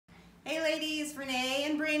Hey ladies, Renee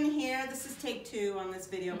and Brynn here. This is take 2 on this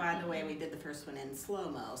video, by the way. We did the first one in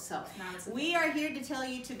slow-mo. So we are here to tell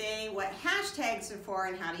you today what hashtags are for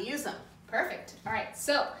and how to use them. Perfect. All right,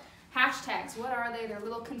 so hashtags, what are they? They're a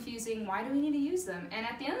little confusing. Why do we need to use them? And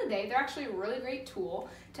at the end of the day, they're actually a really great tool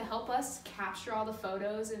to help us capture all the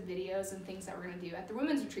photos and videos and things that we're going to do at the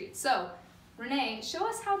women's retreat. So Renee, show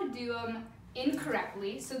us how to do them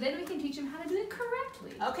incorrectly, so then we can teach them how to do it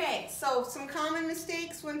correctly. Okay, so some common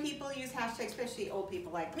mistakes when people use hashtags, especially old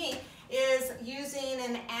people like me, is using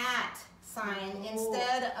an @ sign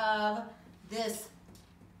instead of this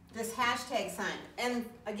hashtag sign. And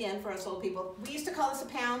again, for us old people, we used to call this a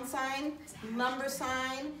pound sign, number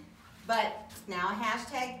sign, but now a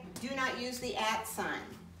hashtag. Do not use the @ sign.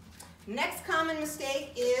 Next common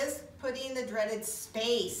mistake is putting the dreaded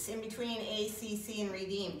space in between ACC and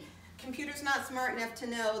redeemed. Computer's not smart enough to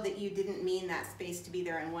know that you didn't mean that space to be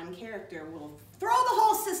there in one character. Will throw the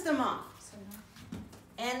whole system off.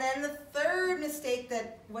 And then the third mistake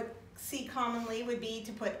that would see commonly would be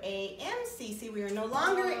to put AMCC. We are no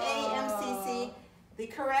longer AMCC. The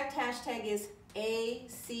correct hashtag is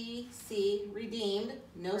ACC, redeemed,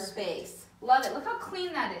 no space. Love it. Look how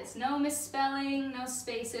clean that is. No misspelling, no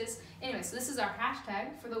spaces. Anyway, so this is our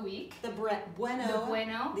hashtag for the week. The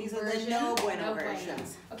bueno. These are the no bueno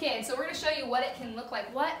versions. Okay, and so we're going to show you what it can look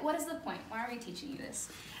like. What is the point? Why are we teaching you this?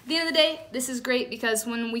 At the end of the day, this is great because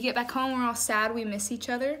when we get back home, we're all sad, we miss each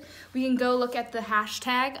other. We can go look at the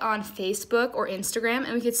hashtag on Facebook or Instagram,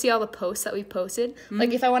 and we can see all the posts that we've posted.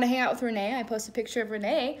 Like if I want to hang out with Renee, I post a picture of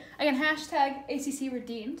Renee. I can hashtag ACC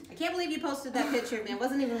redeemed. I can't believe you posted that picture of me. I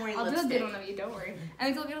wasn't even wearing lipstick. I'll do a good one of you, don't worry. I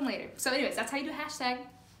think I'll get them later. So anyways, that's how you do a hashtag.